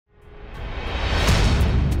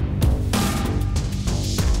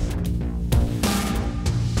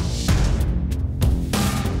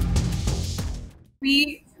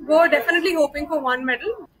were definitely hoping for one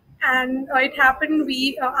medal, and it happened.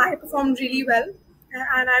 I performed really well,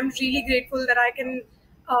 and I'm really grateful that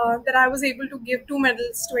I was able to give 2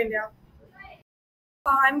 medals to India.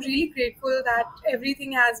 I'm really grateful that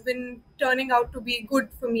everything has been turning out to be good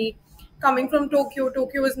for me. Coming from Tokyo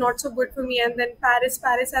was not so good for me, and then Paris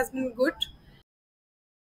has been good.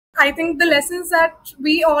 I think the lessons that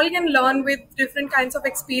we all can learn with different kinds of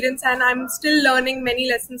experience, and I'm still learning many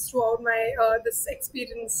lessons throughout my this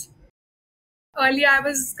experience. Earlier, I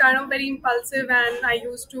was kind of very impulsive, and I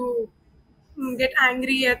used to get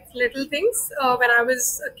angry at little things when I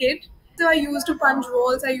was a kid. So I used to punch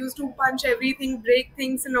walls, I used to punch everything, break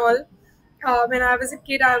things, and all. When I was a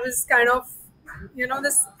kid, I was kind of,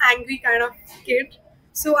 this angry kind of kid.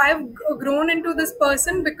 So I've grown into this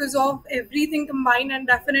person because of everything combined, and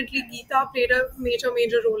definitely Geeta played a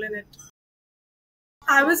major role in it.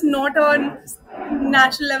 I was not a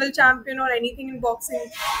national level champion or anything in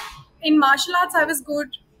boxing. In martial arts, I was good.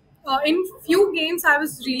 In few games, I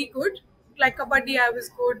was really good. Like kabaddi, I was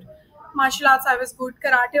good. Martial arts, I was good.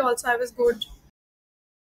 Karate, also, I was good.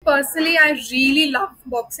 Personally, I really love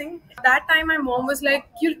boxing. At that time, my mom was like,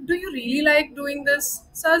 Do you really like doing this?"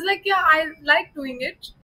 So I was like, "Yeah, I like doing it."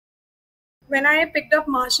 When I picked up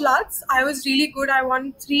martial arts, I was really good. I won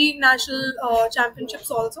 3 national championships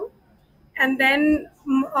also. And then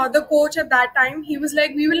the coach at that time, he was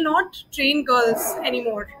like, "We will not train girls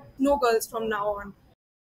anymore. No girls from now on.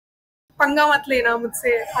 Panga mat lena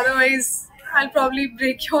mujhse. Otherwise, I'll probably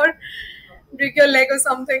break your leg or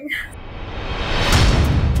something."